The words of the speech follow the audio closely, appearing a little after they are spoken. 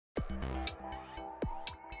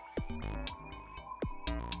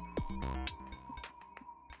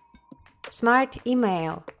Smart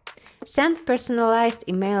email. Send personalized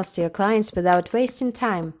emails to your clients without wasting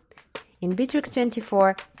time. In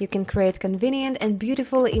Bitrix24, you can create convenient and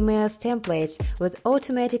beautiful emails templates with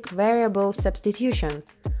automatic variable substitution.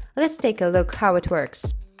 Let's take a look how it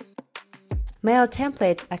works. Mail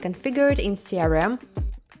templates are configured in CRM,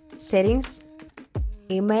 Settings,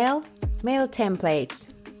 Email, Mail templates.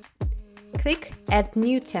 Click Add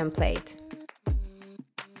New Template.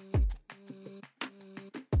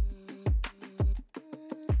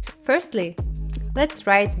 Firstly, let's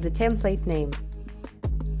write the template name.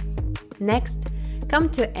 Next, come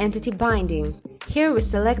to Entity Binding. Here we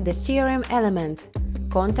select the CRM element: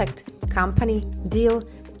 Contact, Company, Deal,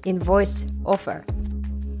 Invoice, Offer.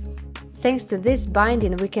 Thanks to this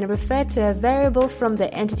binding, we can refer to a variable from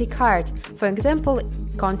the entity card, for example,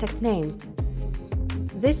 contact name.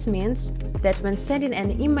 This means that when sending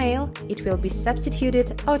an email, it will be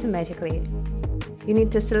substituted automatically. You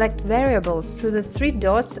need to select variables through the 3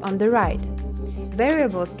 dots on the right.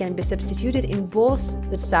 Variables can be substituted in both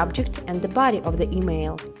the subject and the body of the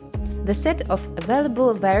email. The set of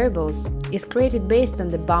available variables is created based on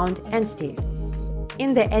the bound entity.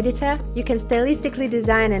 In the editor, you can stylistically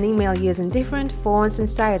design an email using different fonts and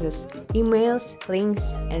sizes, emails,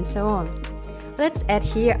 links, and so on. Let's add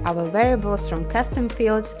here our variables from custom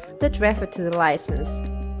fields that refer to the license.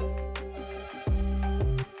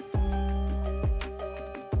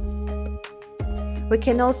 We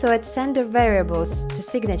can also add sender variables to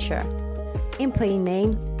signature. Employee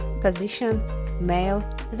name, position, mail,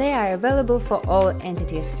 they are available for all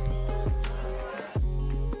entities.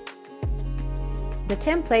 The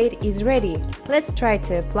template is ready. Let's try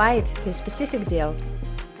to apply it to a specific deal.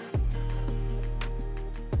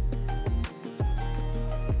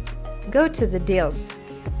 Go to the deals.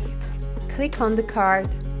 Click on the card.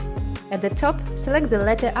 At the top, select the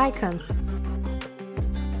letter icon.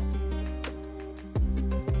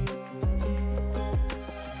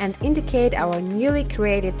 And indicate our newly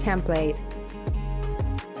created template.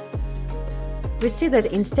 We see that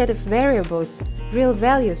instead of variables, real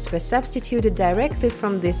values were substituted directly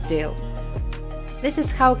from this deal. This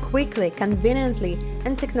is how quickly, conveniently,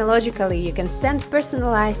 and technologically you can send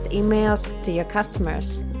personalized emails to your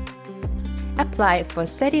customers. Apply for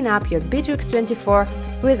setting up your Bitrix24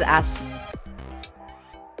 with us.